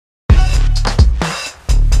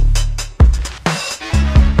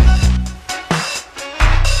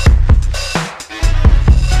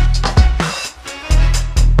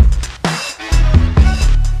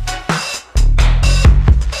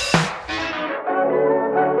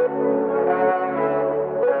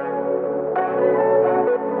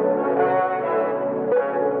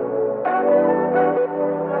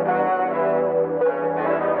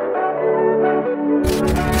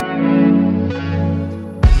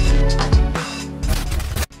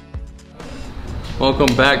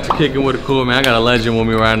Welcome back to Kicking with the Cool, man. I got a legend with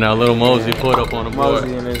me right now, Lil Mosey, put up on the board.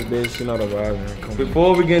 Mosey and this bitch, you know the vibe, man.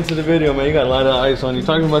 Before we get into the video, man, you got a lot of ice on you.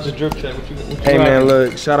 Talking about your drip check. Hey, man,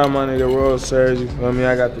 look, shout out my nigga Royal Surge, you feel me?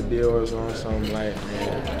 I got the Dior's on, something like,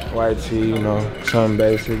 white tee, you know, something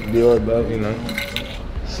basic, Dior belt, you know.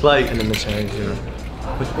 Slight. And then the change, you know.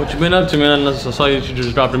 What you been up to, man? I saw you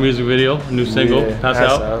just dropped a music video, a new single, Pass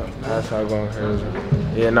Out. Pass Out going crazy.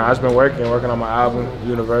 Yeah, no, I've been working on my album,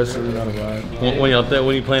 University, you know the vibe.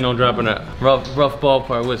 When you plan on dropping that? Rough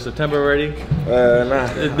ballpark, what, September already? Nah.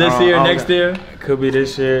 This year, next year? Could be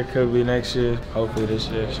this year, could be next year, hopefully this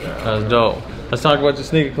year. Sure. That's dope. Let's talk about your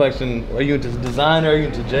sneaker collection. Are you into designer, are you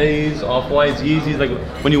into J's, Off-Whites, Yeezys? Like,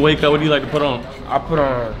 when you wake up, what do you like to put on? I put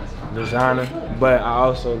on designer, but I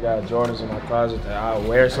also got Jordans in my closet that I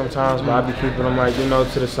wear sometimes, but I be keeping them like, you know,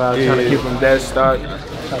 to the side, trying to keep them dead stock,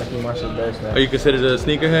 trying to keep my shit dead stock. Are you considered a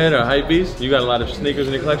sneakerhead or a hype beast? You got a lot of sneakers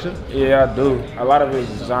in your collection? Yeah, I do. A lot of it is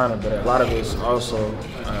designer, but a lot of it's also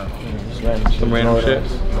some random shit.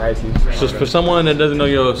 Nike. So for someone that doesn't know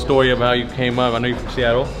your story of how you came up, I know you're from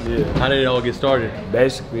Seattle. Yeah. How did it all get started?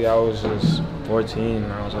 Basically, I was just 14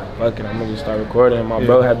 and I was like, fuck it, I'm gonna just start recording. My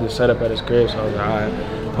bro had this set up at his crib, so I was like, alright,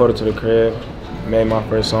 pulled it to the crib, made my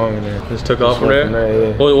first song, and then just took off from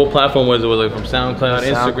there? Yeah. What platform was it? Was it from SoundCloud,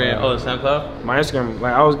 Instagram? Oh, SoundCloud? My Instagram,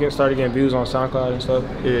 like I was started getting views on SoundCloud and stuff.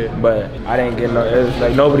 Yeah. But I didn't get no, it was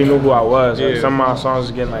like nobody knew who I was. Like, some of my songs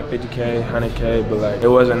was getting like 50K, 100K, but like it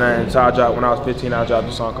wasn't nothing. So I dropped, when I was 15, I dropped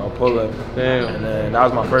a song called Pull Up. Damn. And then that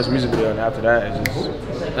was my first music video, and after that, it just.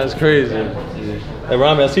 That's crazy. Yeah. Hey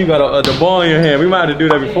Rami, I see you got the ball in your hand. We might have to do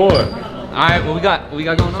that before. Alright, what we got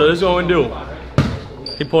going on? So this is what we do.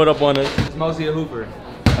 He pulled up on us. It's Mosey a hooper.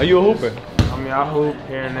 Are you a hooper? I mean, I hoop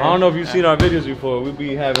here and there. I don't know if you've seen our videos before. We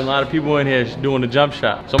be having a lot of people in here doing the jump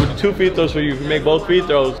shot. So I'm gonna do 2 free throws for you. If you make both free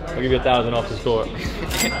throws, I'll give you 1,000 off the store.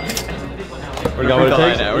 We got what it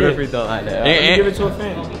takes? We're gonna free throw like that. Let me give it to a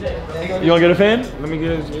fan. You gonna get a fan? Let me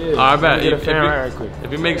get it, yeah. Alright, bet. Get a fan right quick.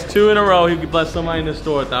 If he makes 2 in a row, he can bless somebody in the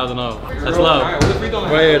store 1,000 off. That's love.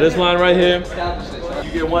 Right here, this line right here.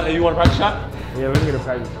 You get one. You want a practice shot? Yeah, let me get a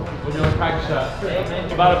practice shot. We're doing a practice shot.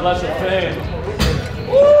 I'm about to bless a fan.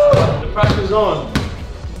 Woo! The pressure's on.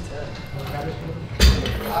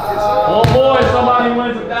 One more, somebody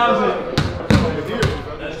wins 1,000.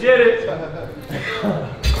 Let's get it.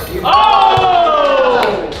 Oh!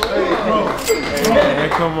 Hey,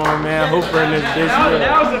 come on, man. Hooper in this bitch.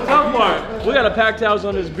 That was the tough part. We got a packed house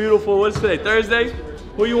on this beautiful, what's today, Thursday?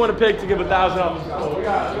 Who you want to pick to give 1,000 off the store? We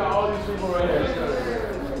got all these people right here.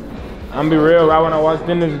 I'm be real, right when I walked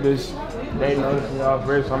in this bitch, they noticed me off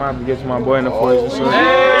first, so I'm gonna have to get to my boy in the voice.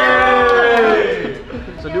 Hey!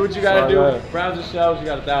 So do what you gotta do. Browse the shelves, you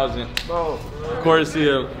got 1,000. Courtesy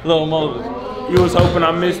of Lil Mosey. You was hoping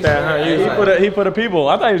I missed that, huh? He put a people.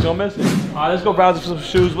 I thought he was gonna miss it. All right, let's go browse for some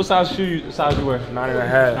shoes. What size size you wear?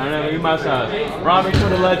 9.5. 9.5. Give my size. Robbie for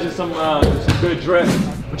the legend, some good drip.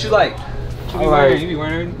 What you like? You be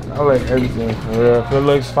wearing everything? I like everything. For real. If it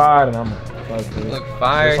looks fire, then I'm like, look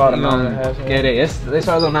fire. You know, get it. They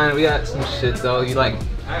started on 9. We got some shit though. You like?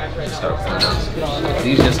 Start pulling out.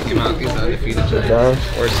 These just came out. These are undefeated.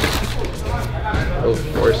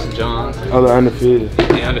 Force John. Oh, the undefeated.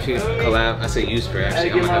 The undefeated collab. I say used for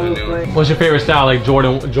actually. I'm gonna have a new one. What's your favorite style? Like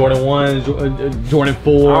Jordan 1s, Jordan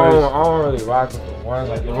 4s? I don't really rock with the ones.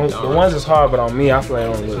 Like the ones is hard, but on me, I feel like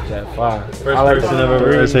I don't look that fire. First person I've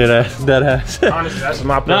ever heard say that ass. Honestly, that's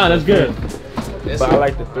my personal. Nah, that's good. But I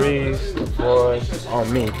like the 3s, the 4s on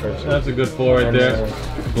me personally. That's a good 4 right there.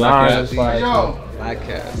 Black cast. Black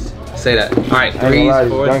cast. Say that. All right, 3s,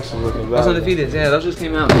 4s. Those undefeated. Yeah, those just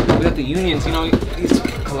came out. We got the unions. You know, these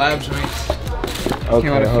collab joints. Okay,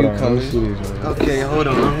 came out a few colors. Okay, hold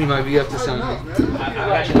on. We might be up to something.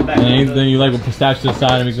 Anything you like with pistachio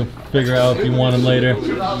side, and we can figure out if you want them later.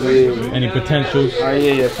 Any potentials? Oh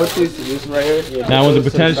yeah. Put this right here. Yeah, that one's a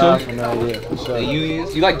potential. The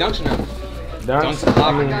unions. You like Dunks now? Dunks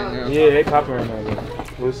popping right now. Yeah, they popping right now.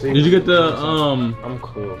 We'll see. Did you get the I'm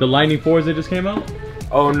cool. The Lightning 4s that just came out?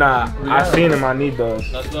 Oh nah, I seen them. I need those.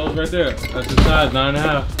 That's those right there. That's the size,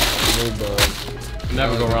 9.5. Need those.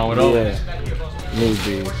 Never go wrong with those. Yeah, need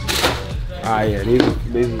these. Ah yeah, these are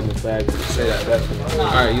the bags. Say that definitely.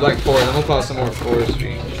 All right, you like 4s? I'm gonna call some more 4s for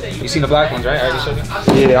you. You seen the black ones, right? I already showed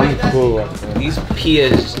you. Yeah, I'm cool. These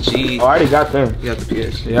PSG. Oh, I already got them. You got the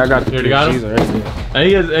PSG. Yeah, I got the PSGs already. And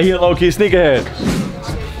he a low key sneakerhead. He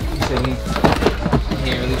said he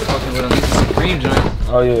ain't really fucking with them. These are some cream joints.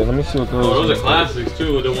 Oh yeah, let me see what those. Oh, those are classics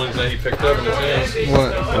too. The ones that he picked up in the fans.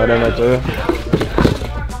 What? Oh, that right there.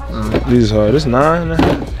 These are hard. This 9.5.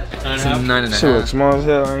 9.5. It's a 9.5. Shit looks small as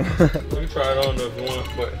hell. You can try it on though if you want,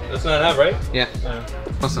 but that's 9.5, right? Yeah.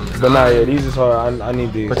 Awesome. But nah, yeah, these is hard. I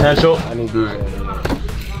need these. Potential. I need these.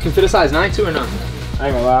 Can you fit a size 9 too or no? I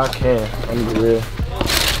ain't gonna lie, I can. I'm gonna be real.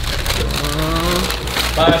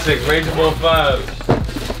 Classic, Rage of all 5s.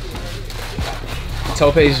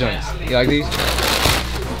 Tope's joints. You like these?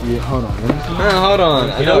 Yeah, hold on. Hold on.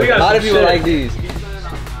 I know we got a lot of some people shit. like these.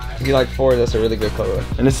 If you like 4, that's a really good color.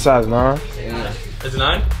 And this is size 9. Yeah. Is it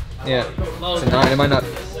 9? Yeah. It's a 9. It might not.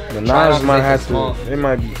 The 9s might have small. to. They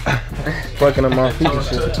might be fucking them off.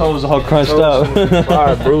 Toes all crunched up.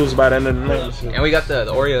 Probably bruised by the end of the night. Shit. And we got the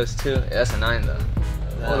Oreos too. Yeah, that's a 9 though.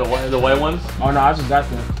 Oh, the white ones? Oh no, I just got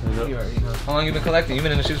them. How long you been collecting? You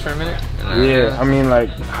been in the shoes for a minute? Yeah, I mean like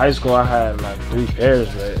high school I had like 3 pairs,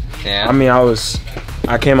 but Yeah. I mean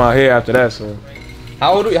I came out here after that, so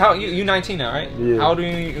How old are you? You 19 now, right? Yeah. How old were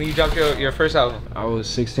you when you dropped your first album? I was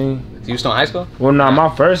 16. You still in high school? Well, nah, my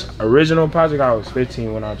first original project I was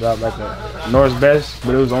 15 when I dropped like the North's Best,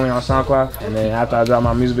 but it was only on SoundCloud. And then after I dropped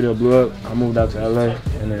my music video blew up, I moved out to LA.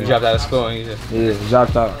 And then You dropped out of school and you just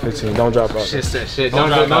dropped out 15. Don't drop out. shit. Don't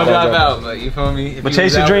Don't drop drop out, but you feel me? If But you chase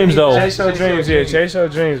was your out- dreams though. Chase your dreams, yeah. Chase your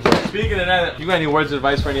dreams, bro. Speaking of that, you got any words of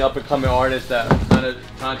advice for any up and coming artists that kind of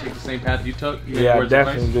take the same path you took? You got any Yeah, I words of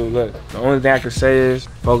definitely advice? do. Look, the only thing I can say is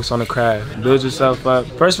focus on the craft. Build yourself up.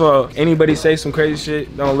 First of all, anybody say some crazy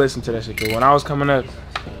shit, don't listen to that shit. Cause when I was coming up,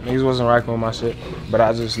 niggas wasn't rocking with my shit. But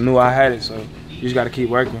I just knew I had it, so you just gotta keep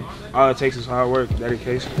working. All it takes is hard work,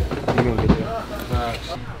 dedication. You gonna get there.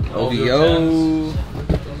 OVO.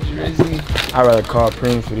 I'd rather call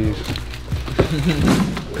Preem for these.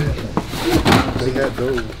 They got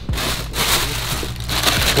those.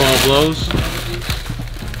 12 blows.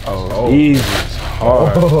 Oh, these is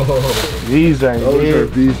hard. These ain't Those are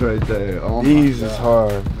it. these right there. Oh my These is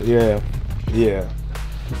God. hard. Yeah.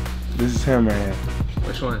 This is him, man.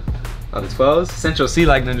 Which one? Oh, the 12s? Central C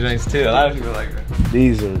like them joints too. A lot of people like that.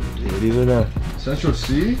 These are them. Central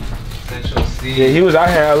C? Central C. Yeah, he was out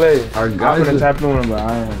here in LA. Our I guys couldn't are- tap in with him, but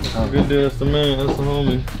I ain't. Good dude, that's the man, that's the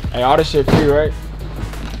homie. Hey, all this shit free, right?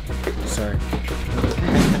 Sorry.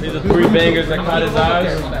 These are 3 bangers that caught his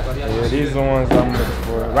eyes. Yeah, these are the ones I'm looking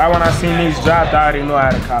for. Right when I seen these dropped, I already knew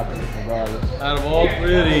I had a copy. Regardless. Out of all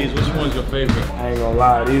 3 of these, which one's your favorite? I ain't gonna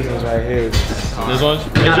lie, these ones right here. This one's?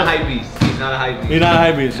 He's not a hype beast. He's not a hype beast. He's not a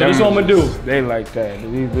hype beast. So this is what I'm gonna do. They like that.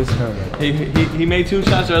 This him. He made 2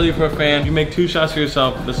 shots earlier for a fan. You make 2 shots for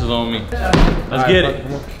yourself. This is on me. Let's get it.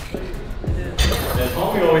 There's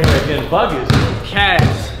homie over here getting buggers.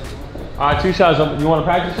 Cash. All right, 2 shots. You want to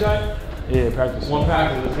practice tonight? Yeah, practice. 1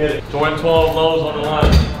 practice. Let's get it. Jordan 12 lows on the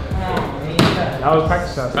line. That was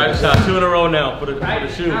practice shots. Practice shot. 2 in a row now for the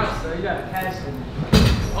shoes.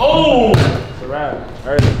 Oh! It's a wrap.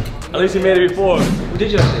 Early. At least he made it before. Who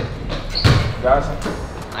did your shit? Godson.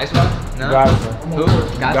 Ice One? No. Godson. Who?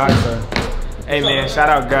 Godson. Hey man, shout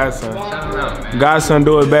out Godson. Shout him out, man. Godson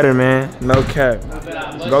do it better, man. No cap.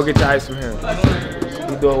 Go get your ice from him.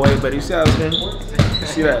 He do it way better. You see how it's been? You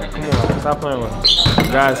see that? Come on, stop playing with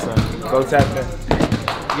him. Godson. Go tap in.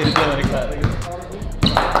 Get a deal in the cut.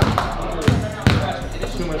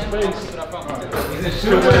 Too much space.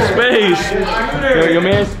 Too much space. Your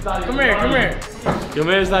man's. Come here. Your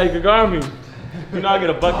man's not you can guard me. You know I get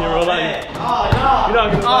a bucket in real life. You know I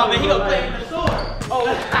get a bucket in real life. Oh,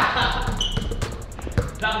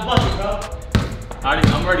 not a bucket, bro.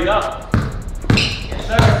 I'm already up. Yes,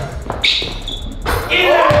 sir.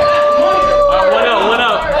 Yeah. All right, one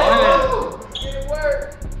up.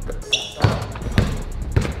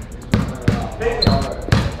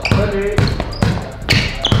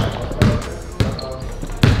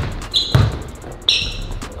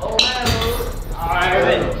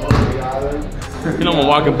 You know I'm a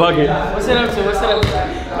walking bucket. What's it up to?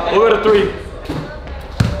 We'll go to 3.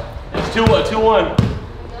 It's 2-1.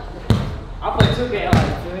 I'll play 2K like,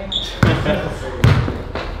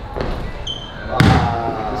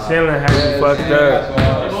 The ceiling has you fucked up.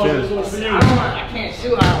 I can't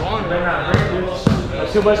shoot how I want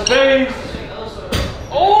to. Too much space.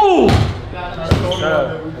 Oh!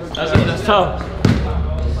 That's tough.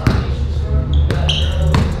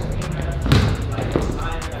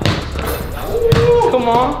 Come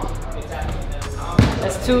on.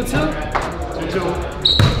 That's 2-2.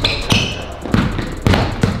 2-2.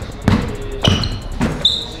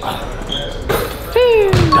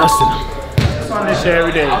 Dustin. He's on this shit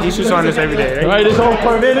every day. He shoots on this every day, right? Right, it's home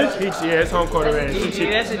court advantage. Yeah, it's home court advantage.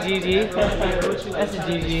 That's a GG. That's a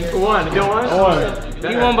GG. Who won? You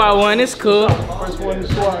won? He won by 1. It's cool. First one to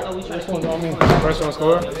score. First one's on me. First one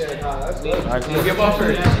score. Get ball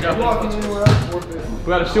first. We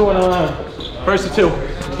got a shoe on the line. First to 2. So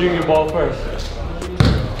you can get ball first.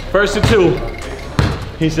 First and 2.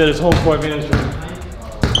 He said it's home court advantage.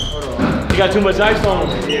 He got too much ice on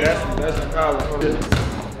him. Yeah, that's the problem.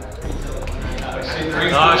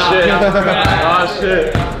 Oh shit. Oh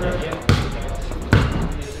shit.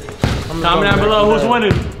 Comment down below who's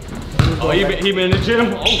winning. Oh, he been in the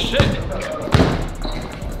gym? Oh shit.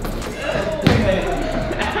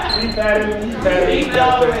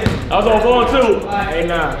 I was on 4 and 2. Hey,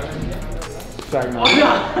 nah. Sorry, nah. Oh,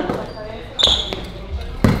 yeah.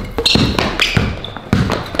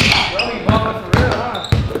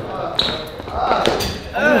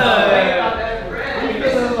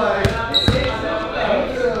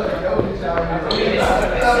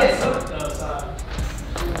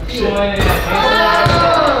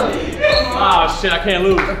 Oh shit, I can't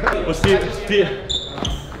lose. We'll see.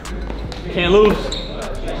 Can't lose.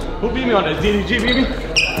 Who beat me on that? DDG beat me?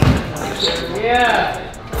 Yeah.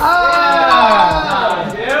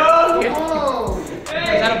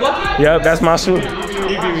 Yep, that's my shoe.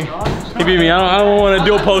 He beat me. He beat me. I don't want to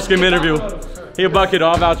do a post-game interview. He a bucket,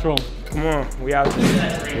 I'll vouch for him. Come on, we out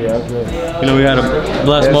there. Yeah, that's good. You know, we had to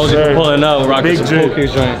bless Yes, Mosey for sir. pulling up. Rocking some Big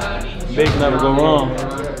CoolKicks joint. Big never go wrong.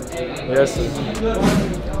 Yes, sir.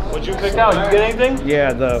 What'd you pick out? You get anything?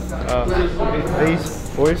 Yeah, these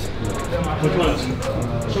boys. Which ones?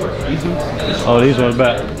 Oh, these ones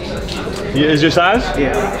back. Is your size?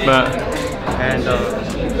 Yeah. Back. And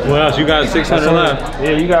What else? You got 600 left.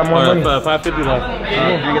 Yeah, you got more money. 550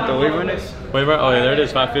 left. you get the wave runners? Wave run? Oh yeah, there it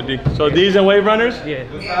is, 550. So these and wave runners? Yeah.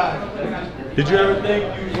 Did you ever think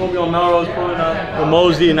you was gonna be on Melrose pulling up with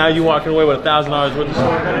Mosey and now you walking away with $1,000 worth of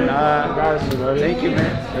stuff? Thank you,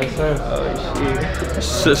 man. Yes, sir. Oh,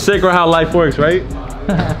 shit. Sick or how life works, right?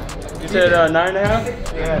 You said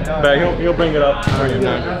 9.5? Yeah, no. But he'll bring it up.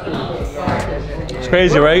 It's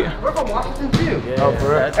crazy, right? We're from Washington, too. Oh, for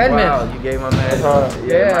real? Edmond. Wow, you gave my man.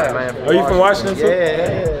 Yeah. My man Are you from Washington too?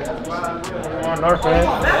 Yeah. North,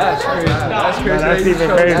 man. That's crazy. That's crazy. That's even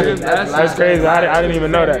crazy. That's That's crazy. I didn't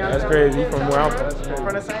even know that. That's crazy. You from where I'm from?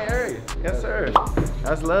 from the same area. Yes, sir.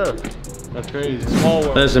 That's love. That's crazy. Small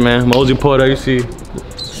world. Listen, man, Mosey pulled up. You see,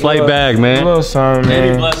 slight bag, man. A little something,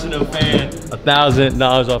 Any man. blessing of fan,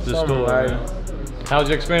 $1,000 off the Something school. like- Man. How was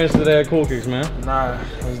your experience today at CoolKicks, man? Nah,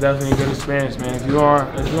 it was definitely a good experience, man. If you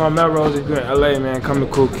on Melrose, if you're in LA, man, come to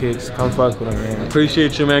CoolKicks. Come fuck with them, man.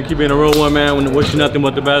 Appreciate you, man. Keep being a real one, man. Wish you nothing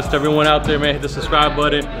but the best. Everyone out there, man, hit the subscribe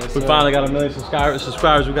button. We finally got 1 million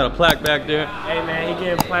subscribers. We got a plaque back there. Hey, man, he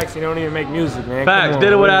getting plaques. He don't even make music, man. Facts. Come on,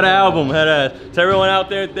 Did it without an man. album. Head ass. To everyone out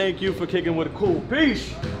there, thank you for kicking with a cool.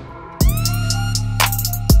 Peace.